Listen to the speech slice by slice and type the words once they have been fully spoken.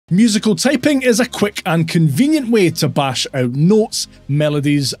Musical typing is a quick and convenient way to bash out notes,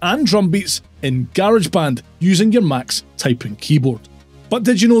 melodies, and drum beats in GarageBand using your Mac's typing keyboard. But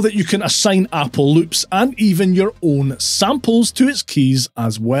did you know that you can assign Apple loops and even your own samples to its keys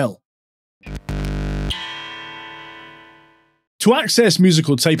as well? To access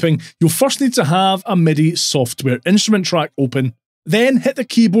musical typing, you'll first need to have a MIDI software instrument track open, then hit the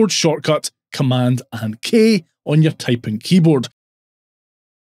keyboard shortcut Command and K on your typing keyboard.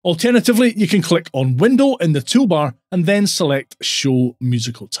 Alternatively, you can click on Window in the toolbar and then select Show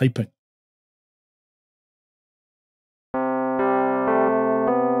Musical Typing.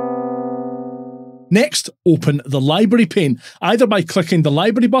 Next, open the library pane, either by clicking the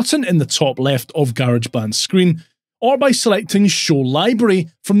library button in the top left of GarageBand's screen, or by selecting Show Library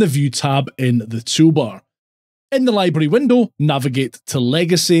from the View tab in the toolbar. In the library window, navigate to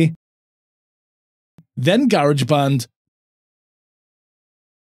Legacy, then GarageBand,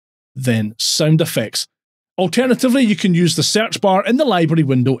 then Sound Effects. Alternatively, you can use the search bar in the library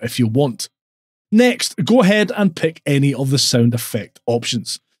window if you want. Next, go ahead and pick any of the sound effect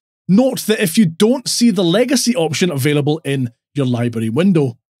options. Note that if you don't see the Legacy option available in your library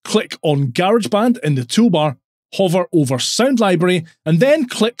window, click on GarageBand in the toolbar, hover over Sound Library, and then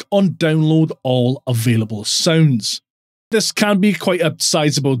click on Download All Available Sounds. This can be quite a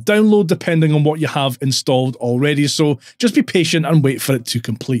sizable download depending on what you have installed already, so just be patient and wait for it to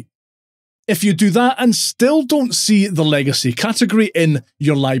complete. If you do that and still don't see the Legacy category in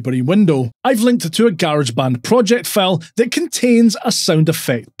your library window, I've linked to a GarageBand project file that contains a sound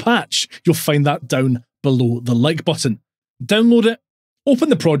effect patch. You'll find that down below the like button. Download it, open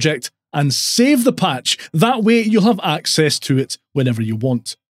the project, and save the patch. That way you'll have access to it whenever you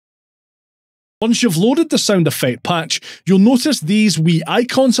want. Once you've loaded the sound effect patch, you'll notice these wee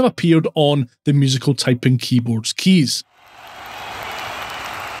icons have appeared on the musical typing keyboard's keys.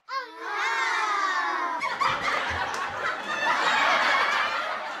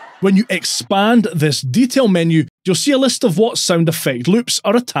 When you expand this detail menu, you'll see a list of what sound effect loops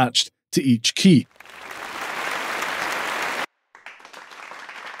are attached to each key.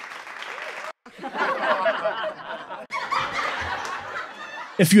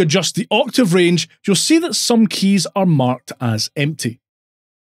 If you adjust the octave range, you'll see that some keys are marked as empty.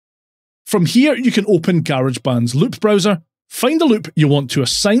 From here, you can open GarageBand's loop browser, find a loop you want to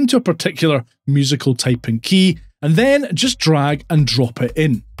assign to a particular musical typing key, and then just drag and drop it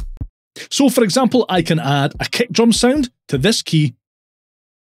in. So for example, I can add a kick drum sound to this key,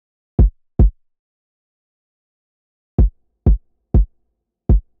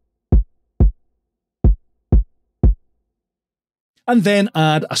 and then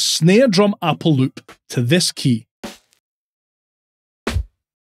add a snare drum Apple loop to this key.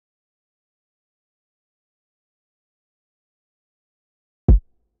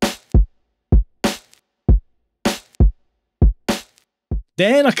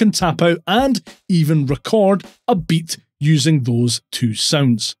 Then I can tap out and even record a beat using those two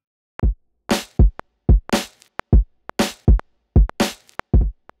sounds.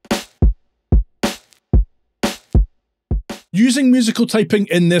 Using musical typing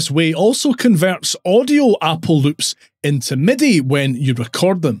in this way also converts audio Apple loops into MIDI when you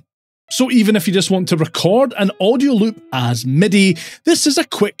record them. So even if you just want to record an audio loop as MIDI, this is a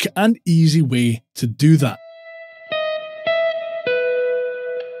quick and easy way to do that.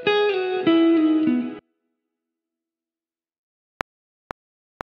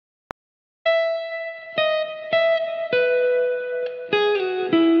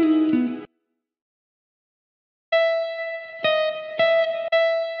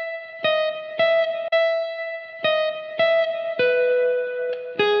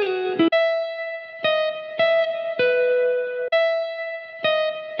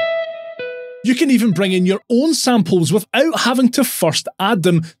 You can even bring in your own samples without having to first add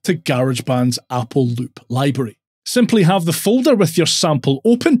them to GarageBand's Apple Loop library. Simply have the folder with your sample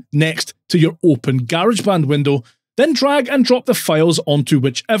open next to your open GarageBand window, then drag and drop the files onto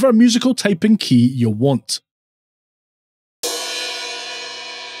whichever musical typing key you want.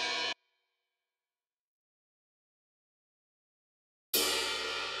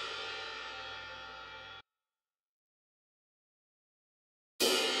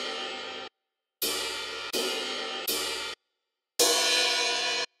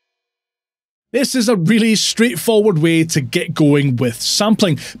 This is a really straightforward way to get going with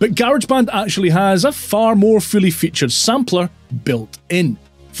sampling, but GarageBand actually has a far more fully featured sampler built in.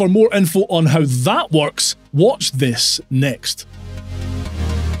 For more info on how that works, watch this next.